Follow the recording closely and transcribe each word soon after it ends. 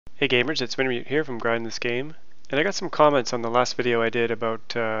Hey gamers, it's Refinery here from Grind This Game, and I got some comments on the last video I did about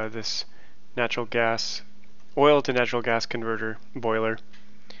this natural gas, oil to natural gas converter boiler.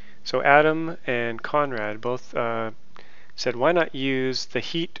 So Adam and Conrad both said, why not use the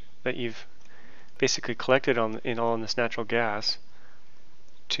heat that you've basically collected in this natural gas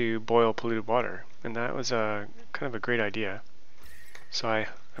to boil polluted water? And that was kind of a great idea. So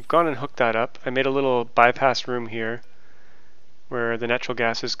I've gone and hooked that up. I made a little bypass room here where the natural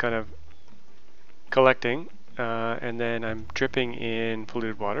gas is kind of collecting, and then I'm dripping in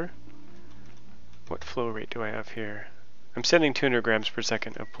polluted water. What flow rate do I have here? I'm sending 200 grams per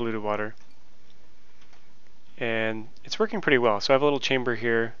second of polluted water, and it's working pretty well. So I have a little chamber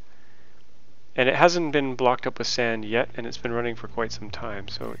here, and it hasn't been blocked up with sand yet, and it's been running for quite some time,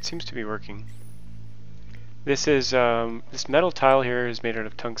 so it seems to be working. This is this metal tile here is made out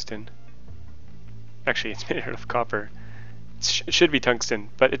of tungsten. Actually, it's made out of copper. It should be tungsten,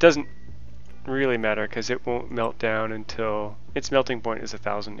 but it doesn't really matter because it won't melt down until its melting point is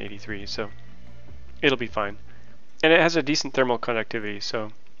 1083, so it'll be fine. And it has a decent thermal conductivity,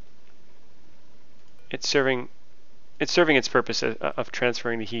 so it's serving its purpose of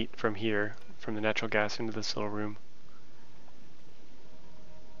transferring the heat from here, from the natural gas, into this little room.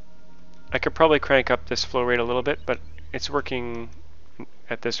 I could probably crank up this flow rate a little bit, but it's working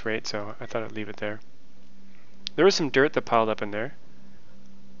at this rate, so I thought I'd leave it there. There was some dirt that piled up in there,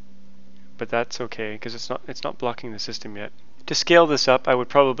 but that's okay because it's not blocking the system yet. To scale this up, I would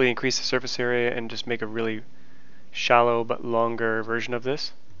probably increase the surface area and just make a really shallow but longer version of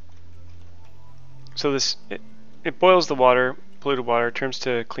this. So it boils the water, polluted water, turns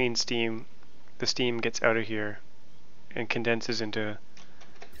to clean steam. The steam gets out of here and condenses into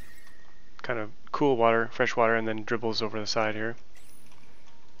kind of cool water, fresh water, and then dribbles over the side here.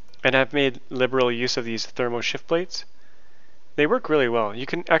 And I've made liberal use of these Thermo-Shift Plates. They work really well. You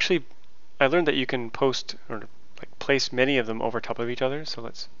can actually, I learned that you can post or like place many of them over top of each other. So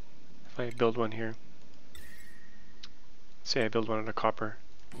if I build one here, say I build one out of copper,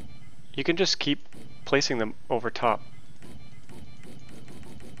 you can just keep placing them over top.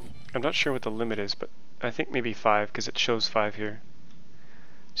 I'm not sure what the limit is, but I think maybe 5 because it shows 5 here.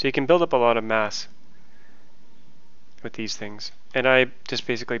 So you can build up a lot of mass with these things. And I just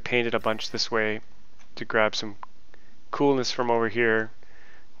basically painted a bunch this way to grab some coolness from over here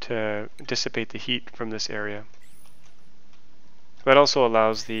to dissipate the heat from this area. That also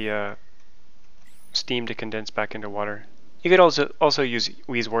allows the steam to condense back into water. You could also use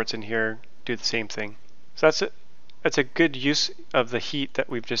Weezeworts in here, do the same thing. So that's a good use of the heat that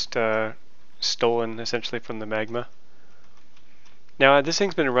we've just stolen essentially from the magma. Now this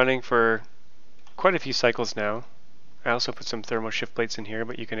thing's been running for quite a few cycles now. I also put some Thermo-Shift Plates in here,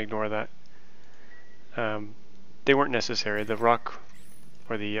 but you can ignore that. They weren't necessary. The rock,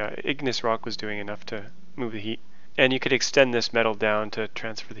 or the igneous rock, was doing enough to move the heat. And you could extend this metal down to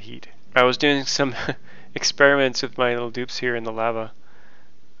transfer the heat. I was doing some experiments with my little dupes here in the lava.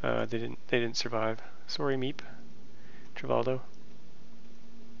 They didn't survive. Sorry, Meep. Trivaldo.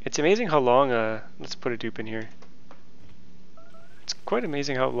 It's amazing how long, let's put a dupe in here. It's quite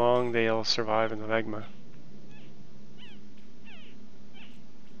amazing how long they'll survive in the magma.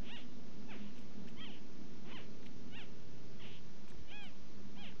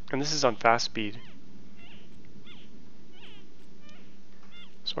 And this is on fast speed.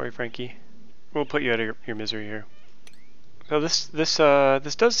 Sorry, Frankie. We'll put you out of your misery here. So this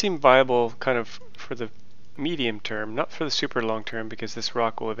does seem viable kind of for the medium term, not for the super long term, because this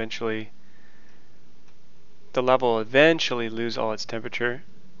rock will eventually, the lava will eventually lose all its temperature.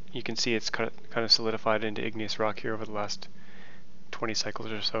 You can see it's kind of solidified into igneous rock here over the last 20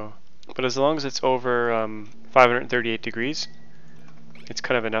 cycles or so. But as long as it's over 538 degrees, it's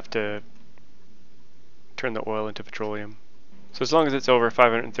kind of enough to turn the oil into petroleum. So as long as it's over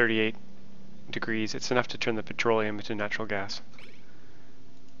 538 degrees, it's enough to turn the petroleum into natural gas.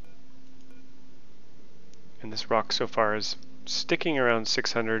 And this rock so far is sticking around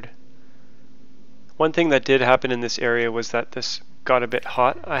 600. One thing that did happen in this area was that this got a bit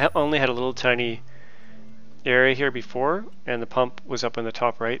hot. I only had a little tiny area here before, and the pump was up in the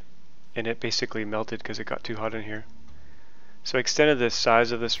top right, and it basically melted because it got too hot in here. So I extended the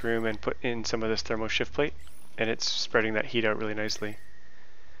size of this room and put in some of this Thermo-Shift Plate, and it's spreading that heat out really nicely.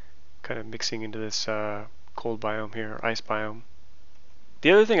 Kind of mixing into this cold biome here, or ice biome.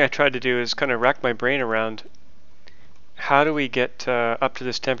 The other thing I tried to do is kind of rack my brain around how do we get up to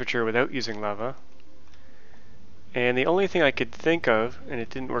this temperature without using lava. And the only thing I could think of, and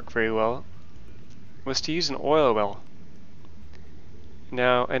it didn't work very well, was to use an oil well.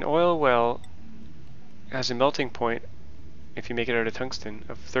 Now an oil well has a melting point if you make it out of tungsten,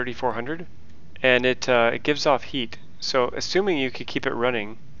 of 3400, and it gives off heat. So assuming you could keep it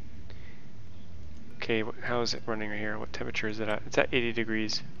running, okay, how is it running right here? What temperature is it at? It's at 80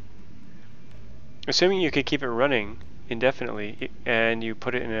 degrees. Assuming you could keep it running indefinitely, and you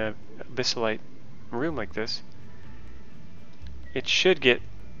put it in a abyssalite room like this, it should get,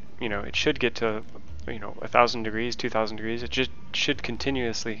 it should get to, 1,000 degrees, 2,000 degrees. It just should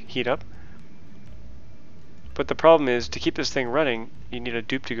continuously heat up. But the problem is, to keep this thing running, you need a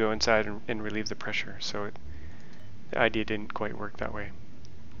dupe to go inside and relieve the pressure. So the idea didn't quite work that way.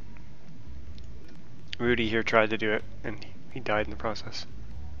 Rudy here tried to do it, and he died in the process.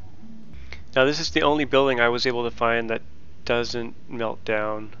 Now this is the only building I was able to find that doesn't melt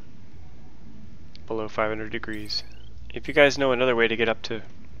down below 500 degrees. If you guys know another way to get up to,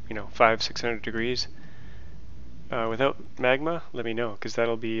 500-600 degrees without magma, let me know, because that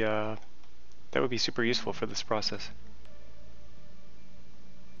would be super useful for this process.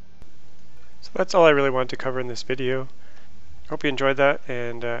 So that's all I really wanted to cover in this video. Hope you enjoyed that,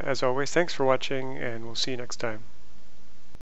 and as always, thanks for watching, and we'll see you next time.